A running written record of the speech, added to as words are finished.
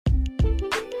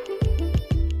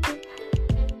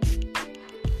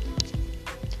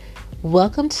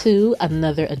Welcome to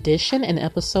another edition and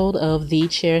episode of the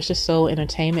Cherish the Soul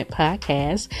Entertainment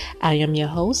Podcast. I am your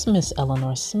host, Miss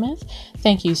Eleanor Smith.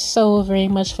 Thank you so very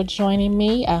much for joining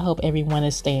me. I hope everyone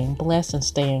is staying blessed and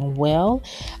staying well.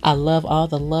 I love all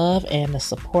the love and the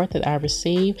support that I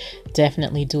receive.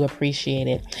 Definitely do appreciate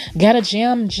it. Got a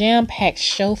jam-packed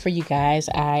show for you guys.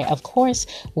 I, of course,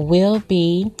 will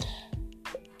be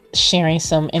sharing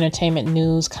some entertainment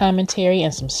news commentary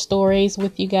and some stories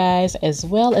with you guys, as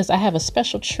well as I have a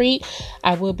special treat.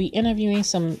 I will be interviewing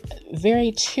some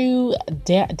two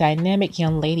dynamic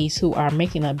young ladies who are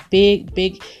making a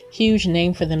big, huge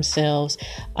name for themselves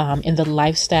in the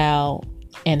lifestyle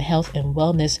and health and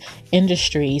wellness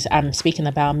industries. I'm speaking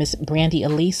about Miss Brande,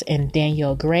 Elise, and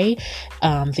Danielle Gray.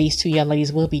 These two young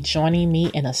ladies will be joining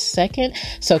me in a second,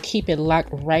 so keep it locked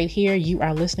right here. You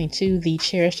are listening to the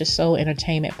Cherish the Soul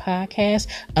Entertainment Podcast.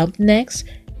 Up next,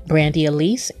 Brande,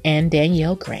 Elise, and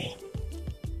Danielle Gray.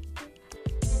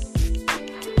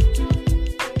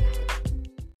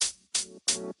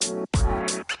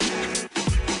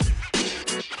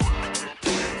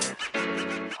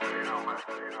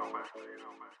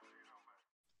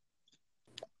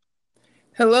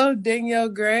 Hello, Danielle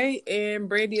Gray and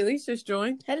Brande Elise just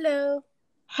joined.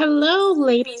 Hello,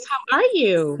 ladies. How are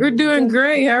you? We're doing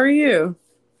great. How are you?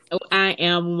 Oh, I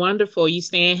am wonderful. You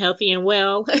staying healthy and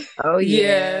well? Oh,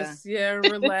 yeah. Yes,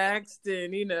 relaxed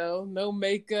and, no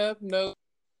makeup, no.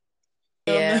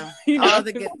 All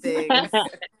the good things.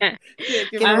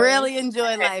 Can really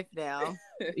enjoy life now.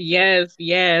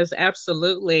 Yes,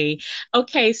 absolutely.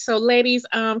 Okay, so ladies,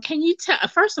 can you tell,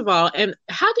 first of all, and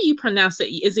how do you pronounce it?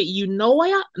 Is it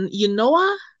UNOIA?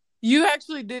 UNOIA? You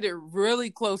actually did it really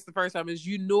close the first time. It's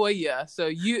UNOIA. So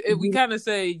we kind of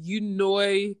say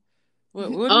UNOI.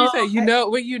 What do we say?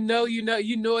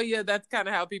 UNOIA. That's kind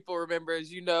of how people remember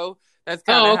as That's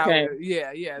kind of how.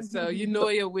 Yeah. So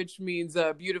UNOIA, which means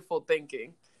beautiful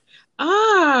thinking.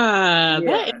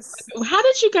 Yes. How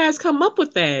did you guys come up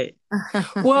with that?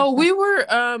 Well,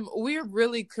 we're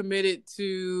really committed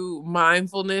to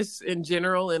mindfulness in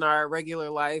general in our regular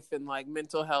life and like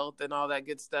mental health and all that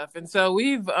good stuff. And so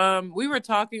we were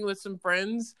talking with some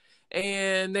friends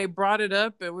and they brought it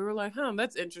up and we were like,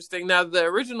 that's interesting. Now the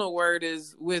original word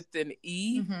is with an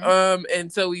E.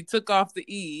 And so we took off the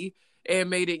E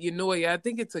and made it UNOIA. I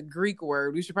think it's a Greek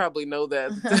word. We should probably know that.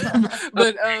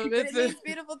 But it means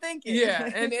beautiful thinking. Yeah,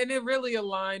 and it really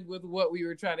aligned with what we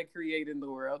were trying to create in the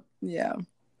world. Yeah.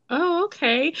 Oh,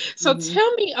 okay. So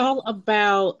tell me all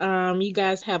about, you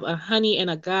guys have a honey and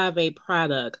agave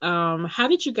product. How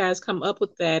did you guys come up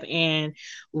with that, and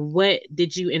what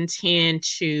did you intend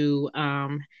to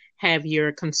have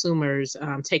your consumers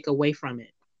take away from it?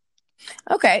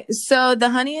 Okay, so the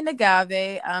honey and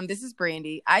agave, this is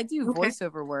Brande. I do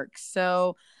voiceover work.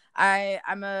 So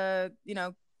I'm a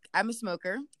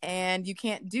smoker, and you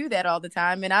can't do that all the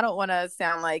time. And I don't want to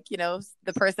sound like,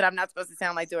 the person I'm not supposed to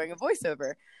sound like doing a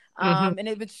voiceover. And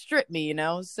it would strip me,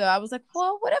 So I was like,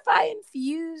 well, what if I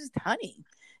infused honey?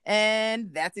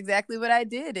 And that's exactly what I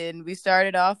did. And we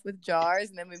started off with jars,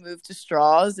 and then we moved to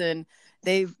straws, and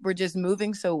they were just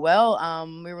moving so well.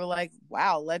 We were like,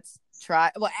 wow, let's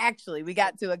try. Well, actually, we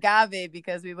got to agave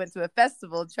because we went to a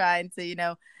festival trying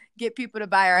to, get people to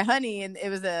buy our honey, and it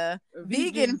was a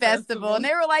vegan festival, and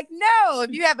they were like, no,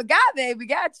 if you have agave, we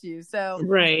got you. So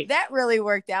that really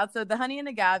worked out. So the honey and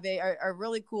agave are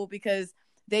really cool because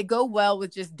they go well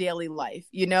with just daily life.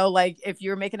 Like if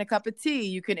you're making a cup of tea,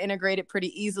 you can integrate it pretty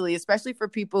easily, especially for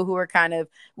people who are kind of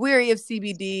weary of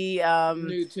CBD,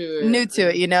 new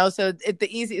to it, so the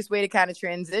easiest way to kind of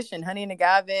transition honey and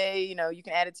agave, you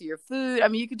can add it to your food. I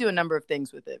mean, you could do a number of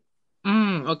things with it.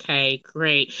 Okay,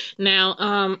 great. Now,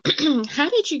 how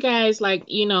did you guys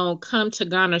come to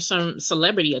garner some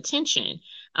celebrity attention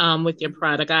with your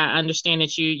product? I understand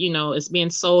that it's being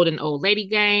sold in Old Lady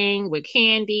Gang with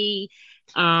Candy,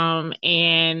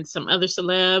 and some other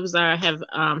celebs have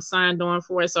signed on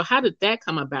for it. So how did that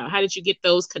come about? How did you get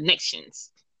those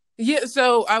connections? Yeah,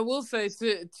 so I will say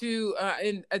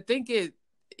and I think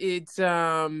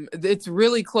it's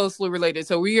really closely related.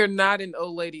 So we are not an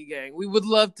Old Lady Gang. We would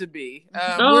love to be.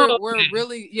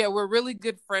 We're really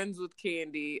good friends with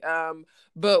Candy.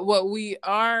 But what we're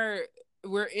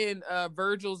in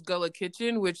Virgil's Gullah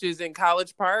Kitchen, which is in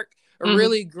College Park. A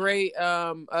really great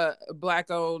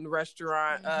Black-owned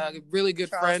restaurant. Really good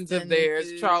friends of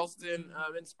theirs, Charleston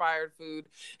inspired food.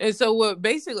 And so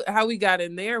how we got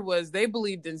in there was they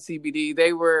believed in CBD.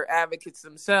 They were advocates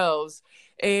themselves.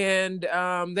 And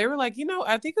they were like,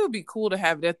 I think it would be cool to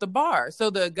have it at the bar. So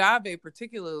the agave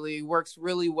particularly works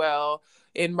really well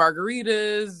in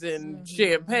margaritas and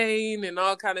champagne and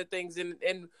all kind of things. And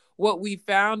what we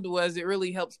found was it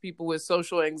really helps people with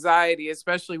social anxiety,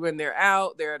 especially when they're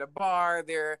out, they're at a bar,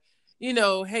 they're, you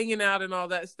know, hanging out and all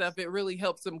that stuff. It really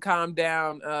helps them calm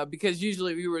down because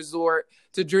usually we resort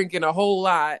to drinking a whole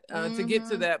lot to get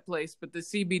to that place. But the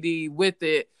CBD with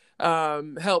it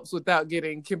helps without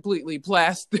getting completely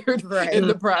plastered in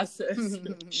the process.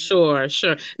 Sure.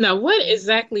 Now, what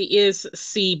exactly is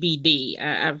CBD?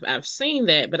 I've seen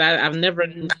that, but I've never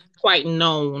quite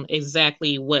known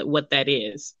exactly what that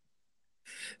is.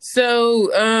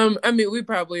 So, I mean, we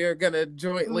probably are going to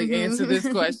jointly answer this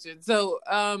question. So,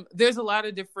 there's a lot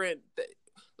of different.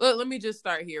 Let me just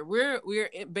start here. We're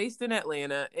based in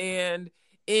Atlanta, and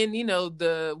in, you know,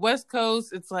 the West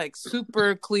Coast, it's like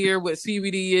super clear what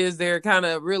CBD is. They're kind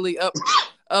of really up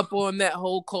on that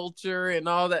whole culture and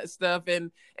all that stuff.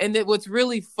 And what's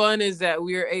really fun is that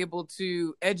we are able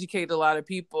to educate a lot of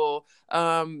people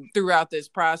throughout this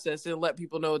process and let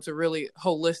people know it's a really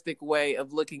holistic way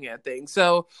of looking at things.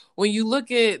 So when you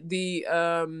look at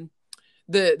the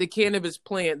cannabis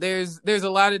plant, there's a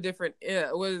lot of different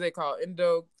what do they call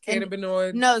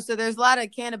endocannabinoids? No, so there's a lot of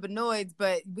cannabinoids,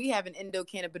 but we have an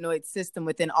endocannabinoid system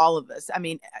within all of us. I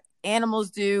mean,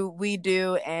 animals do, we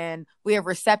do, and we have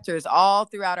receptors all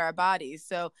throughout our bodies.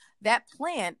 So that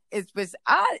plant was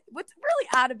odd. What's really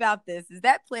odd about this is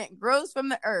that plant grows from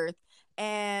the earth,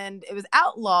 and it was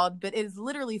outlawed, but it is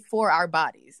literally for our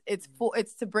bodies. It's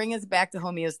to bring us back to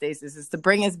homeostasis. It's to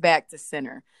bring us back to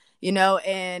center. You know,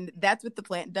 and that's what the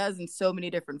plant does in so many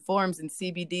different forms. And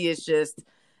CBD is just,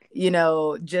 you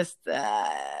know,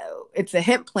 it's a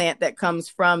hemp plant that comes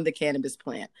from the cannabis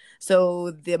plant.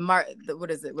 So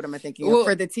what is it? What am I thinking of?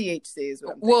 For the THC is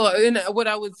what I'm thinking. Well, and what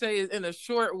I would say is, in a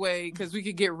short way, because we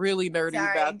could get really nerdy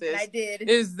about this,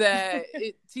 is that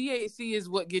THC is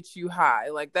what gets you high.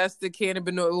 Like, that's the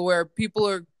cannabinoid where people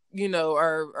are, you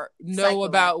know, know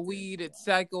about weed. It's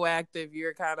psychoactive.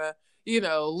 You're kind of, you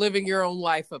know, living your own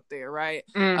life up there, right?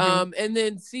 And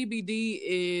then CBD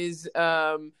is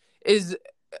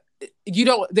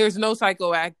there's no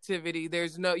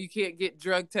psychoactivity. You can't get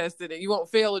drug tested, and you won't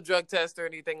fail a drug test or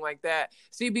anything like that.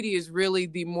 CBD is really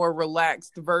the more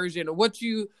relaxed version of what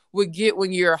you would get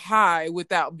when you're high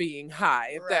without being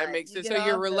high, if that makes sense. So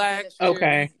you're relaxed.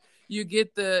 Okay. You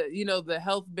get the, you know, the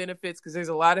health benefits, because there's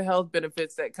a lot of health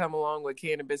benefits that come along with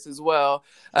cannabis as well.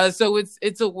 So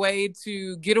it's a way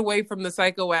to get away from the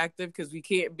psychoactive, because we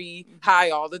can't be high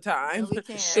all the time. No, we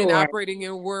can't. And operating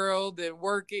in world and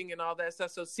working and all that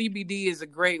stuff. So CBD is a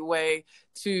great way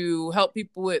to help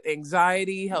people with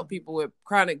anxiety, help people with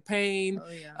chronic pain,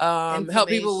 help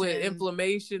people with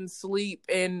inflammation, sleep,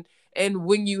 and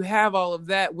when you have all of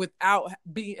that without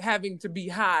having to be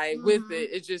high with it,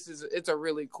 it's a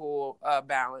really cool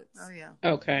balance. Oh yeah.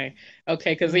 Okay.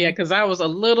 Because I was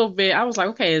like,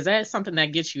 okay, is that something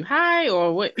that gets you high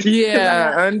or what?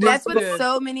 Yeah, that's what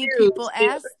so many people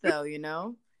ask, though. You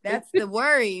know, that's the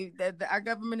worry that our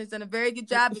government has done a very good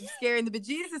job of scaring the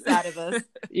bejesus out of us.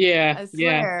 Yeah, I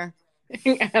swear.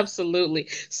 Yeah. Absolutely.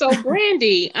 So, Brande,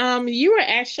 you were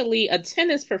actually a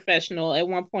tennis professional at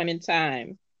one point in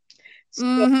time.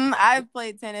 I've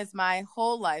played tennis my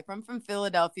whole life. I'm from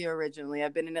Philadelphia originally.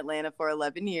 I've been in Atlanta for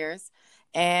 11 years,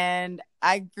 and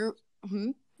I grew.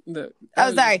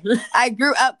 I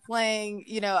grew up playing.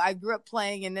 You know,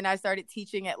 and then I started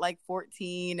teaching at like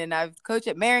 14, and I've coached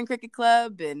at Marion Cricket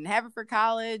Club and Haverford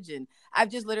College, and I've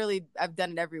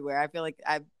done it everywhere. I feel like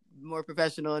I'm more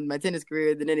professional in my tennis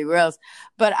career than anywhere else,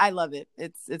 but I love it.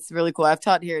 It's really cool. I've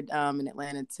taught here in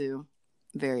Atlanta too,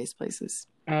 various places.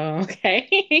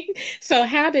 Okay. So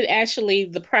how did it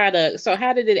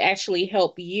actually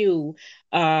help you,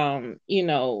 you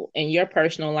know, in your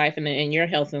personal life and in your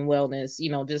health and wellness?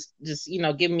 You know, just you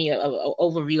know, give me a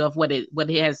overview of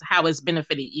how it's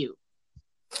benefited you.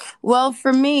 Well,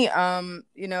 for me,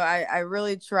 you know, I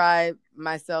really try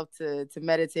myself to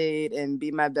meditate and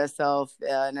be my best self,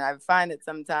 and I find that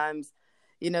sometimes,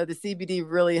 you know, the CBD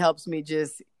really helps me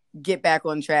just get back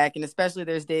on track. And especially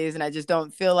there's days and I just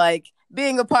don't feel like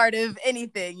being a part of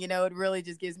anything, you know, it really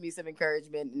just gives me some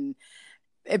encouragement, and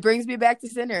it brings me back to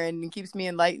center and keeps me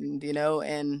enlightened, you know.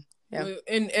 And yeah.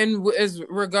 And as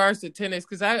regards to tennis,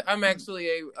 because I'm actually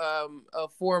a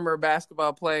former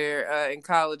basketball player in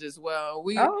college as well.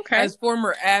 As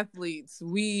former athletes,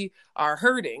 we are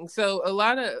hurting. So a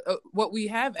lot of what we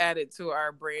have added to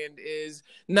our brand is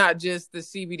not just the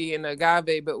CBD and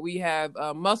agave, but we have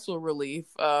muscle relief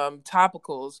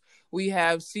topicals. We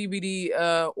have CBD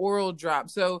oral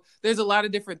drops. So there's a lot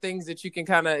of different things that you can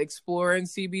kind of explore in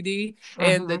CBD.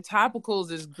 And the topicals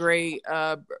is great,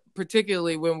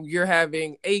 particularly when you're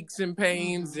having aches and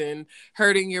pains and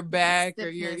hurting your back or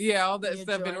all that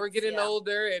stuff. Joints, and we're getting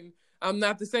older, and I'm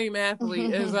not the same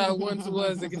athlete as I once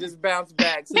was that could just bounce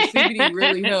back. So CBD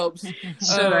really helps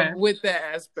with that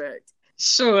aspect.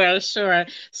 Sure.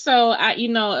 So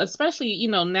especially,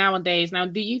 nowadays, now,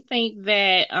 do you think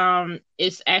that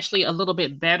it's actually a little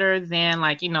bit better than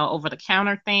like, over the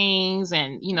counter things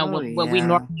and, what we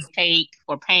normally take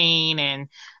for pain and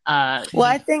well,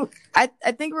 I think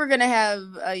we're gonna have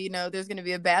there's gonna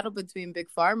be a battle between big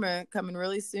pharma coming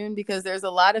really soon, because there's a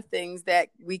lot of things that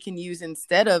we can use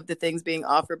instead of the things being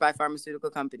offered by pharmaceutical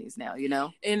companies now.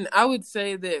 And I would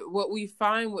say that what we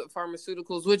find with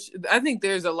pharmaceuticals, which I think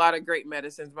there's a lot of great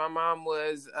medicines. My mom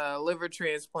was a liver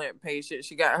transplant patient.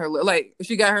 She got her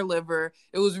liver.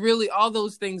 It was really, all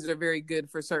those things are very good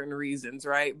for certain reasons,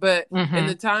 right? But in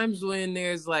the times when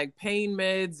there's like pain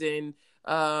meds and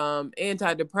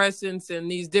antidepressants and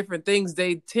these different things,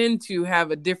 they tend to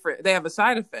have a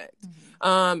side effect.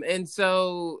 And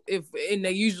so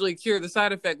they usually cure the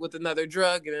side effect with another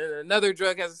drug, and then another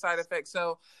drug has a side effect.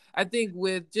 So I think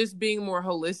with just being more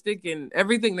holistic, and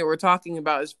everything that we're talking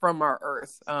about is from our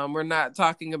earth. We're not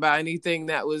talking about anything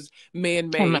that was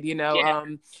man-made,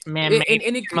 man-made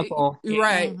and chemical.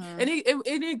 Right. And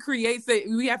it creates that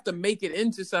we have to make it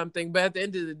into something. But at the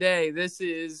end of the day, this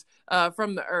is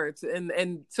from the earth.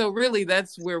 And so really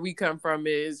that's where we come from.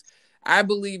 Is I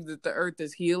believe that the earth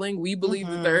is healing. We believe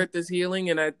that the earth is healing.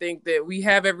 And I think that we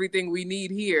have everything we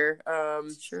need here.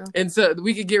 True. And so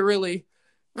we could get really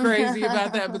crazy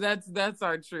about that, but that's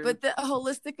our truth. But the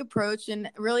holistic approach and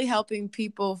really helping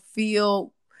people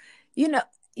feel,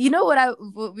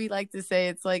 what we like to say,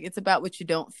 it's like, it's about what you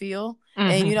don't feel.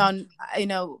 And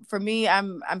for me,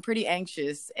 I'm pretty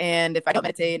anxious, and if I don't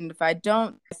meditate and if I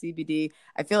don't CBD,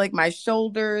 I feel like my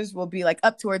shoulders will be like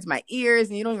up towards my ears,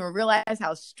 and you don't even realize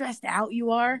how stressed out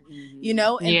you are. But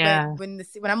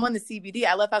when I'm on the CBD,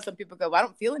 I love how some people go, well, I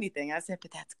don't feel anything. I said,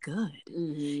 but that's good.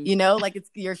 Like it's,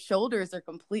 your shoulders are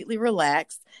completely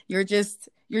relaxed. You're just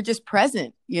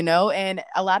present, and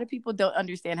a lot of people don't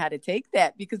understand how to take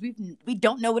that because we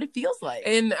don't know what it feels like.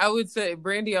 And I would say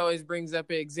Brande always brings up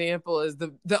an example is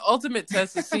the ultimate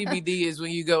test of CBD is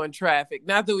when you go in traffic.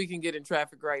 Not that we can get in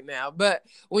traffic right now, but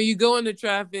when you go into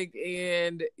traffic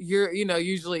and you're,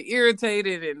 usually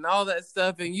irritated and all that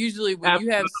stuff. And usually when you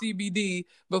have CBD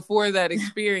before that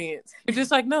experience, you're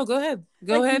just like, no, go ahead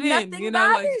in. Nothing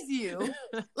bothers you.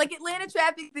 Like Atlanta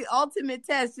traffic, the ultimate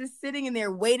test, just sitting in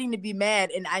there waiting to be mad.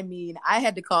 And I mean, I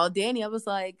had to call Danny. I was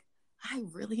like, I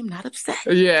really am not upset.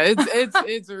 Yeah,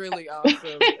 it's really awesome.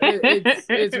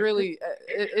 It's really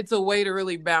it's a way to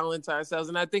really balance ourselves,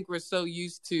 and I think we're so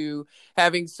used to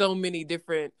having so many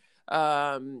different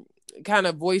kind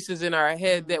of voices in our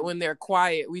head that when they're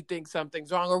quiet, we think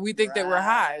something's wrong, or we think that we're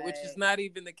high, which is not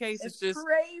even the case. It's just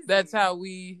crazy. That's how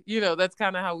we, that's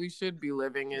kind of how we should be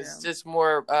living. Is just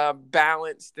more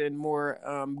balanced and more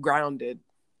grounded.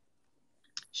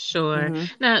 Sure.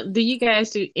 Now, do you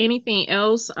guys do anything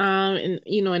else, in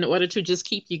order to just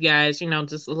keep you guys,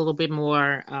 just a little bit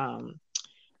more,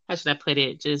 how should I put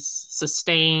it, just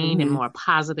sustained and more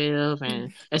positive,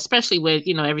 and especially with,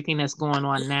 everything that's going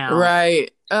on now?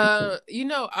 Right.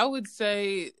 I would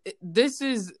say this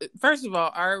is, first of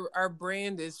all, our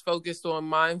brand is focused on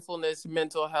mindfulness,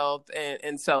 mental health,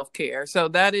 and self-care. So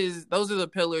those are the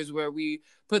pillars where we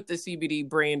put the CBD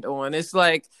brand on. It's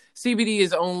like CBD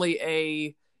is only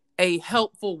a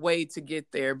helpful way to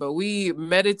get there, but we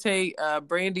meditate.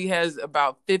 Brande has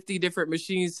about 50 different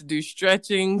machines to do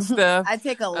stretching stuff. I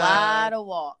take a lot of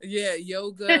walks. Yeah,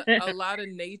 yoga, a lot of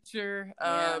nature.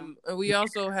 And we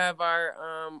also have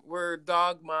we're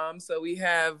dog moms, so we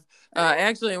have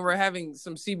actually, and we're having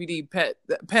some CBD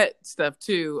pet stuff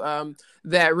too,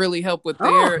 that really help with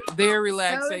their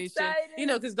relaxation.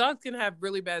 So because dogs can have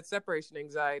really bad separation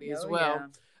anxiety as well. Yeah.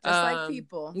 Just like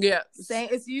people. Yeah.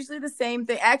 It's usually the same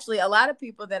thing. Actually, a lot of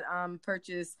people that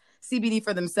purchase CBD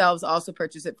for themselves also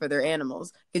purchase it for their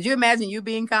animals. Could you imagine you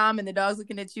being calm and the dog's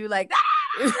looking at you like,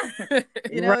 Right.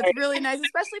 It's really nice,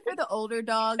 especially for the older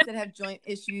dogs that have joint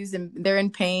issues and they're in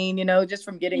pain, just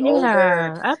from getting older.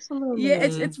 Absolutely. Yeah,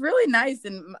 it's really nice.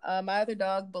 And my other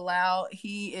dog, Bilal,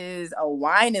 he is a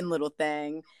whining little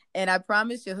thing. And I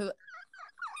promise you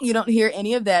don't hear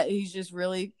any of that. He's just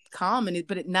really calm,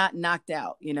 but it not knocked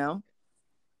out, Yeah.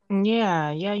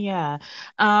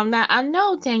 Now I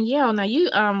know, Danielle, now you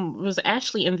was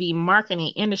actually in the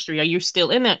marketing industry. Are you still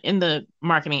in the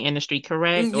marketing industry,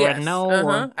 correct? Yes. Or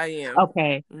no? I am.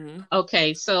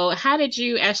 Okay. So how did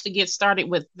you actually get started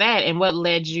with that, and what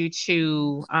led you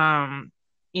to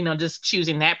just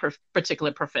choosing that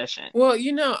particular profession? Well,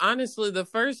 honestly, the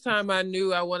first time I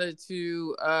knew I wanted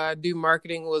to do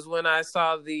marketing was when I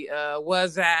saw the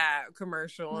 "Was That"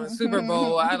 commercial on Super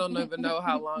Bowl. I don't even know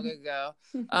how long ago.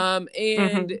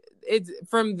 And it's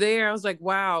from there, I was like,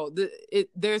 wow,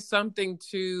 there's something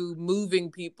to moving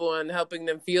people and helping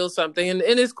them feel something. And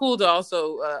it's cool to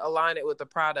also align it with the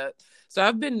product. So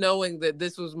I've been knowing that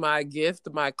this was my gift,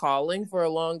 my calling for a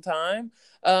long time.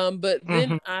 But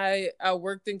then I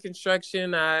worked in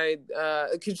construction.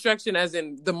 Construction as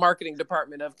in the marketing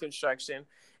department of construction.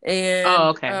 And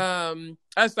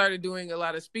I started doing a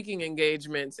lot of speaking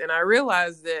engagements, and I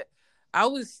realized that I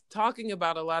was talking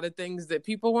about a lot of things that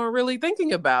people weren't really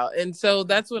thinking about. And so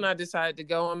that's when I decided to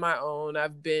go on my own.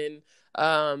 I've been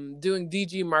doing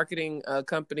DG marketing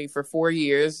company for 4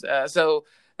 years.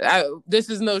 This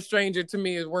is no stranger to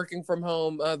me, is working from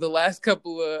home the last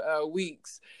couple of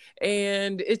weeks.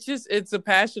 And it's a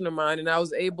passion of mine. And I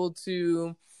was able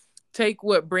to take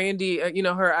what Brande,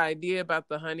 her idea about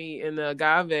the honey and the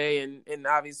agave, and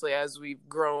obviously as we've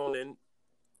grown and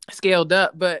scaled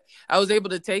up, but I was able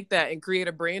to take that and create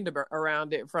a brand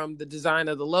around it, from the design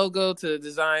of the logo to the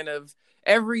design of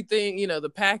everything, the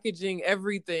packaging,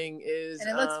 everything is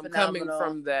coming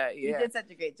from that. Yeah. You did such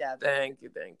a great job. Thank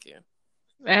you.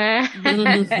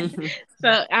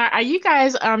 So are you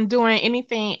guys doing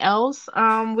anything else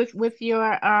with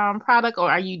your product,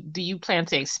 or do you plan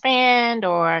to expand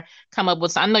or come up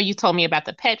with I know you told me about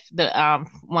the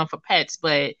one for pets,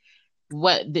 but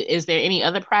is there any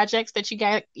other projects that you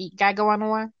got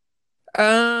going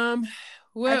on?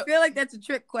 Well, I feel like that's a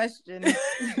trick question.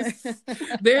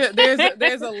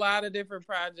 there's a lot of different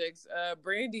projects.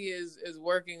 Brande is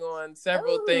working on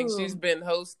several things. She's been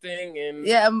hosting and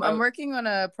I'm working on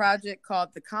a project called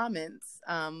The Comments,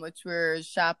 which we're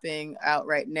shopping out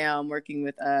right now. I'm working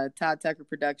with Todd Tucker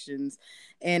Productions,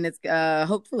 and it's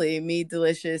hopefully me,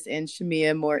 Delicious, and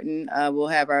Shamia Morton will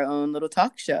have our own little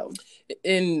talk show.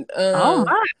 Oh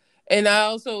my. And I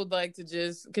also would like to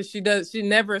just, because she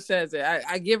never says it.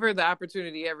 I give her the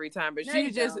opportunity every time, but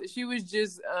she was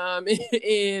just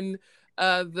in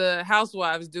the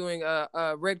Housewives doing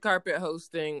a red carpet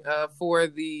hosting for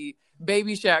the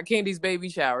baby shower, Candy's baby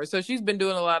shower. So she's been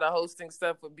doing a lot of hosting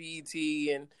stuff with BET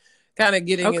and kind of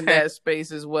getting in that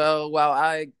space as well, while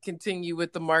I continue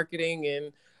with the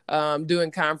marketing and doing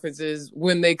conferences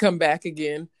when they come back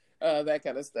again. That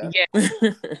kind of stuff. Yeah.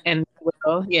 And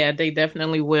they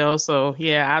definitely will. So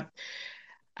yeah,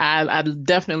 I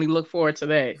definitely look forward to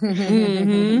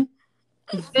that.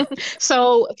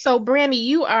 So Brande,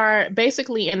 you are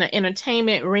basically in the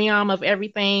entertainment realm of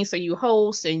everything. So you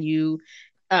host and you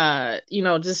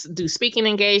just do speaking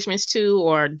engagements too,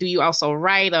 or do you also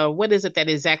write, or what is it that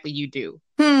exactly you do?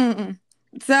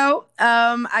 So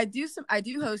I do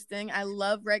hosting. I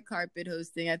love red carpet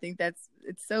hosting. I think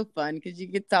it's so fun because you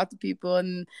get to talk to people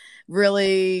and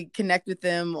really connect with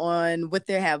them on what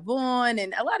they have on.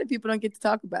 And a lot of people don't get to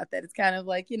talk about that. It's kind of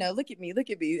like, look at me.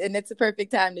 And it's a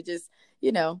perfect time to just,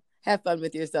 have fun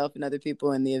with yourself and other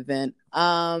people in the event.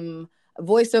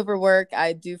 Voiceover work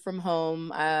I do from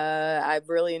home. I've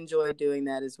really enjoyed doing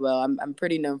that as well. I'm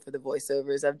pretty known for the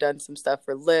voiceovers. I've done some stuff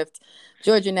for Lyft,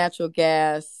 Georgia Natural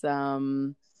Gas,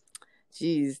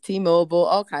 T-Mobile,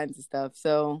 all kinds of stuff.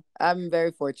 So I'm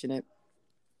very fortunate.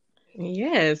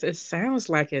 Yes, it sounds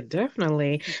like it,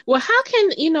 definitely. Well, how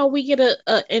can we get a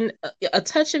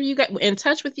touch of you guys, in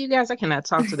touch with you guys? I cannot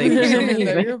talk today.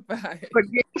 You're fine.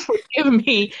 Forgive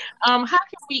me. How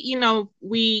can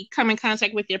we come in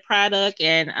contact with your product,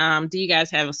 and do you guys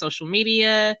have a social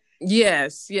media?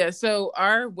 Yes. So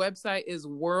our website is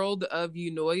World of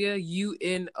UNOIA,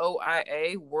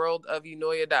 UNOIA,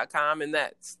 worldofUNOIA.com. And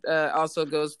that also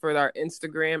goes for our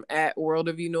Instagram at World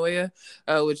of UNOIA,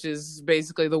 which is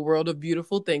basically the world of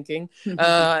beautiful thinking.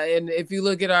 And if you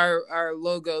look at our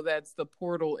logo, that's the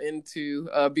portal into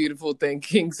beautiful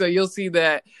thinking. So you'll see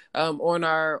that on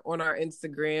our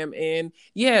Instagram. And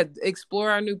explore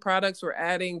our new products. We're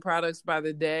adding products by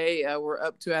the day. We're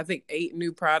up to, I think, 8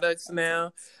 new products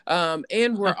now.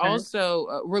 And we're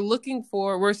also,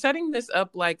 we're setting this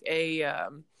up like a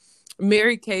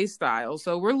Mary Kay style.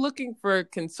 So we're looking for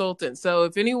consultants. So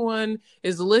if anyone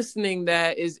is listening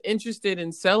that is interested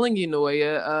in selling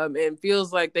UNOIA and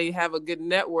feels like they have a good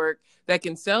network that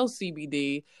can sell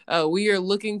CBD, we are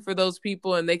looking for those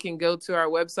people, and they can go to our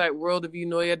website,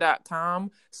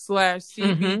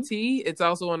 worldofunoia.com/CBT. It's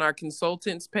also on our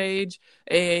consultants page,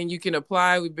 and you can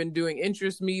apply. We've been doing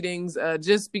interest meetings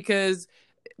just because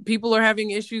people are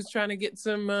having issues trying to get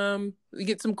some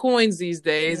coins these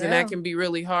days, and that can be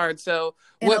really hard. So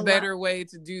what better way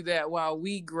to do that while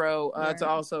we grow to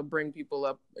also bring people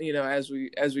up, as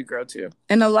we grow too.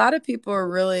 And a lot of people are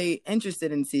really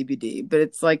interested in CBD, but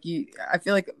it's like I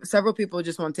feel like several people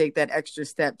just want to take that extra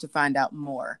step to find out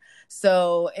more.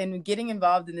 So in getting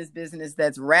involved in this business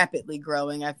that's rapidly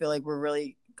growing, I feel like we're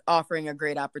really offering a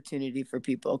great opportunity for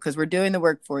people, because we're doing the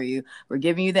work for you. We're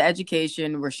giving you the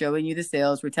education. We're showing you the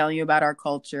sales. We're telling you about our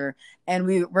culture. And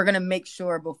we're going to make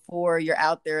sure before you're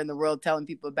out there in the world telling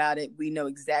people about it, we know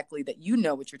exactly that you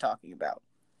know what you're talking about.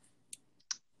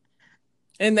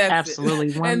 And that's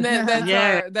absolutely and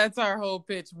that's our whole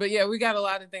pitch. But yeah, we got a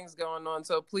lot of things going on.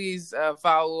 So please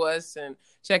follow us and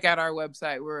check out our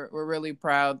website. We're really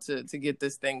proud to get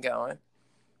this thing going.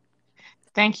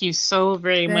 Thank you so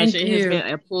very much. It has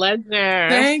been a pleasure.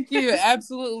 Thank you.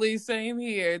 Absolutely. Same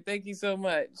here. Thank you so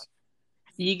much.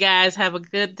 You guys have a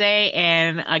good day.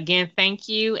 And again, thank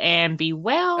you and be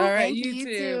well. All right. You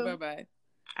too. Bye-bye.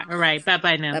 All right.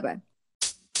 Bye-bye now. Bye-bye.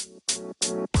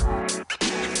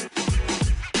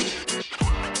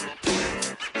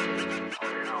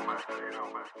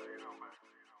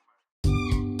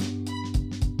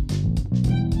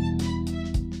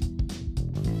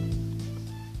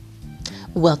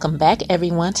 Welcome back,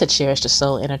 everyone, to Cherish the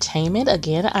Soul Entertainment.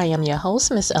 Again, I am your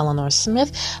host, Miss Eleanor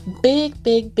Smith. Big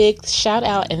shout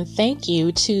out and thank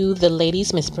you to the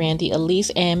ladies, Miss Brande,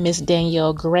 Elise, and Miss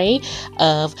Danielle Gray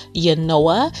of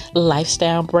UNOIA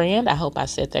Lifestyle Brand. I hope I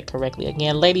said that correctly.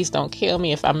 Again, ladies, don't kill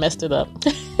me if I messed it up.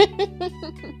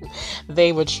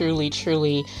 They were truly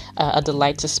a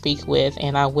delight to speak with,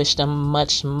 and I wish them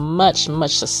much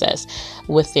success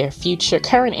with their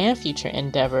current and future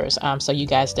endeavors. So you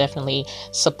guys definitely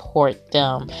support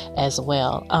them as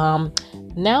well.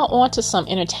 Now on to some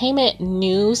entertainment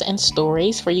news and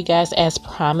stories for you guys. As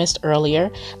promised earlier,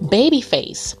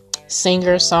 Babyface,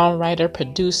 singer, songwriter,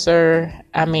 producer,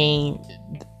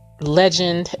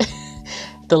 legend.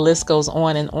 The list goes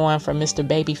on and on for Mr.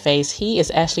 Babyface. He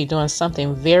is actually doing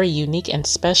something very unique and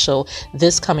special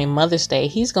this coming Mother's Day.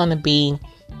 He's going to be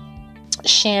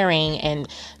sharing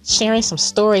some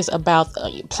stories about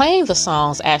playing the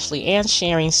songs actually, and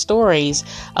sharing stories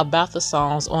about the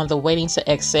songs on the Waiting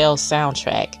to Exhale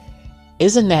soundtrack.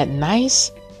 Isn't that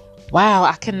nice? Wow,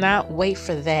 I cannot wait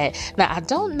for that. Now, I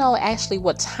don't know actually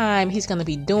what time he's going to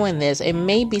be doing this. It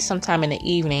may be sometime in the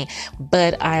evening,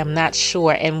 but I am not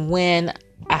sure. And when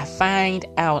I find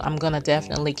out, I'm going to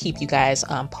definitely keep you guys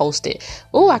posted.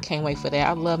 Oh, I can't wait for that.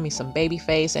 I love me some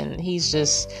Babyface, and he is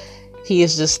just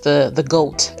the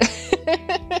GOAT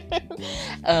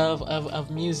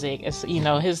of music. It's,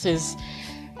 his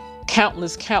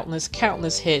countless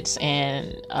hits,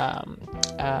 and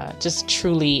just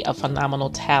truly a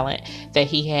phenomenal talent that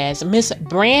he has. Miss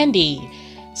Brande,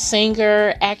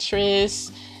 singer,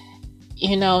 actress,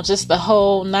 just the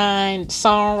whole nine,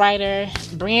 songwriter.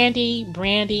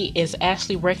 Brande is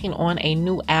actually working on a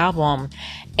new album,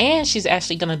 and she's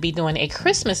actually going to be doing a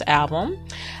Christmas album.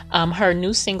 Her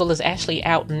new single is actually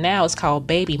out now. It's called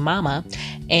Baby Mama.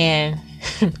 And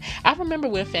I remember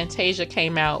when Fantasia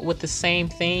came out with the same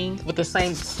thing, with the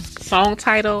same song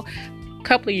title a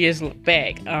couple of years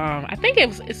back. I think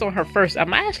it's on her first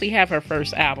album. I actually have her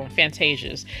first album,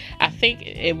 Fantasia's. I think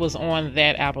it was on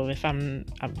that album. If I'm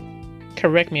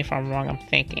correct me if I'm wrong, I'm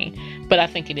thinking, but I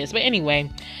think it is. But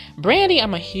anyway, Brande,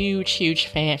 I'm a huge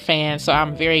fan, so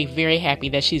I'm very, very happy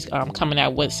that she's coming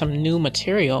out with some new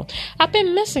material. I've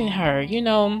been missing her,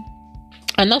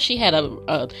 I know she had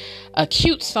a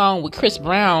cute song with Chris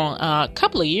Brown a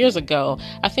couple of years ago.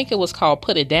 I think it was called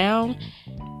Put It Down.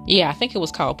 Yeah, I think it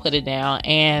was called Put It Down,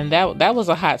 and that was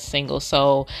a hot single.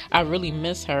 So I really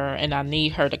miss her, and I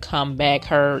need her to come back.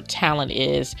 Her talent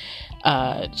is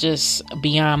just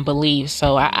beyond belief.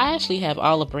 So I actually have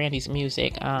all of Brandy's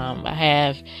music.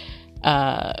 I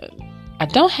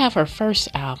don't have her first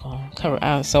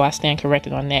album, so I stand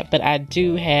corrected on that. But I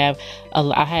do have.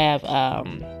 I have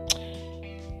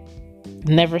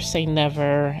Never Say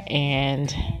Never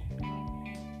and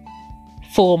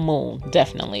Full Moon,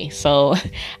 definitely. So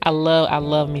I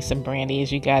love me some Brande,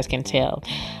 as you guys can tell.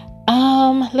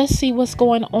 Let's see what's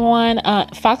going on.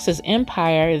 Fox's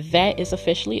Empire, that is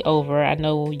officially over. I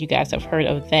know you guys have heard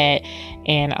of that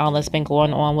and all that's been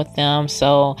going on with them.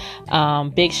 So,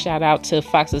 big shout out to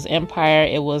Fox's Empire.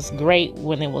 It was great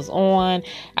when it was on.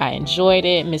 I enjoyed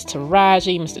it. Miss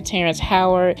Taraji, Mr. Terrence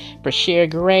Howard, Brashear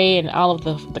Gray, and all of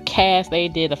the cast, they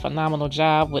did a phenomenal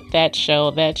job with that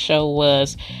show. That show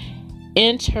was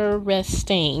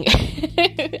interesting.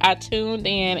 I tuned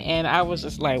in and I was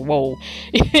just like, whoa.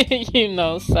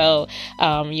 So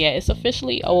yeah, it's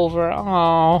officially over.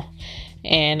 Oh,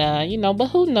 And but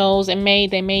who knows? They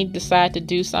may decide to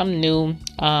do something new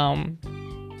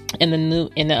in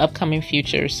the upcoming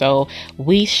future. So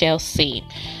we shall see.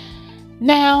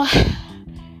 Now,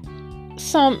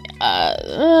 some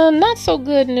not so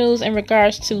good news in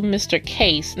regards to Mr.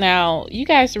 Case. Now, you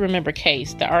guys remember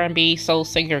Case, the R&B soul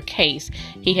singer Case.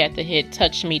 He had the hit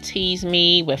Touch Me, Tease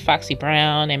Me with Foxy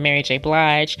Brown and Mary J.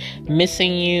 Blige,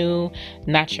 Missing You,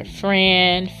 Not Your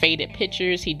Friend, Faded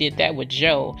Pictures. He did that with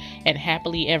Joe, and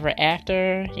Happily Ever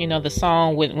After, the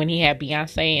song when he had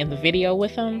Beyonce in the video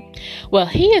with him. Well,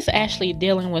 he is actually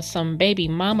dealing with some baby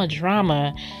mama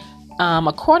drama.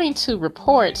 According to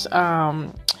reports,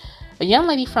 a young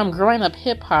lady from Growing Up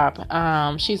Hip Hop,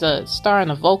 she's a star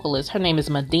and a vocalist. Her name is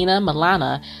Medina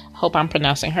Milana. Hope I'm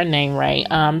pronouncing her name right.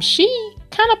 She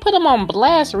kind of put him on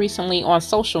blast recently on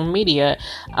social media.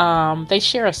 They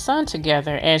share a son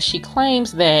together, and she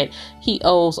claims that he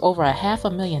owes over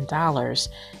 $500,000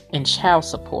 in child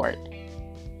support.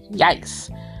 Yikes.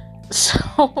 So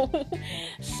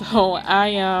I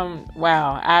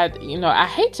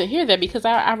hate to hear that, because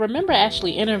I remember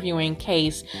actually interviewing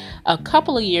Case a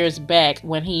couple of years back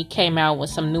when he came out with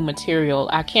some new material.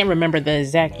 I can't remember the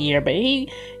exact year, but he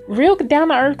real down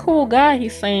to earth, cool guy, he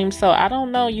seems. So I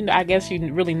don't know, I guess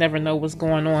you really never know what's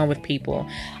going on with people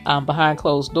behind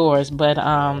closed doors. But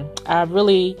I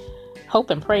really hope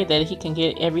and pray that he can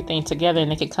get everything together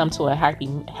and it can come to a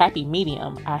happy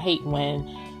medium. I hate when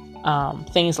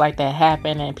things like that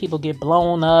happen and people get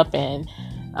blown up and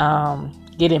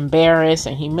get embarrassed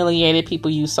and humiliated. People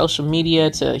use social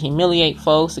media to humiliate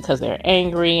folks because they're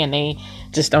angry and they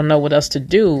just don't know what else to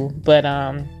do. But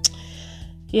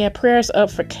prayers up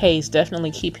for Case.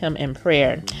 Definitely keep him in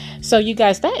prayer. So you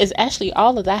guys, that is actually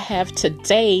all that I have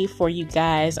today for you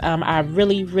guys. I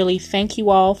really, really thank you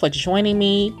all for joining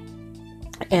me.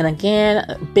 And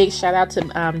again, big shout out to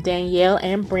Danielle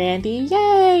and Brande.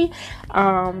 Yay!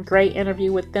 Great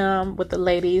interview with them, with the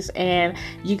ladies. And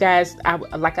you guys,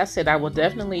 like I said, I will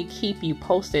definitely keep you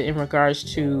posted in regards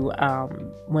to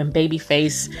when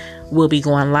Babyface will be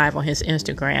going live on his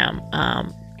Instagram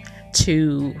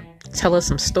to tell us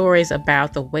some stories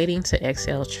about the Waiting to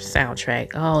Exhale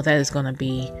soundtrack. Oh, that is going to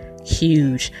be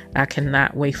huge. I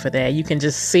cannot wait for that. You can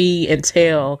just see and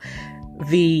tell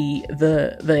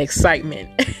the excitement.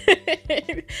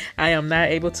 I am not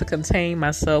able to contain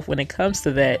myself when it comes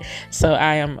to that. So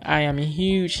I am a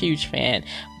huge fan.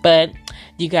 But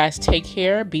you guys take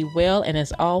care, be well, and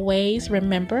as always,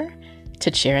 remember to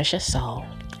cherish your soul.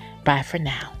 Bye for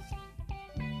now.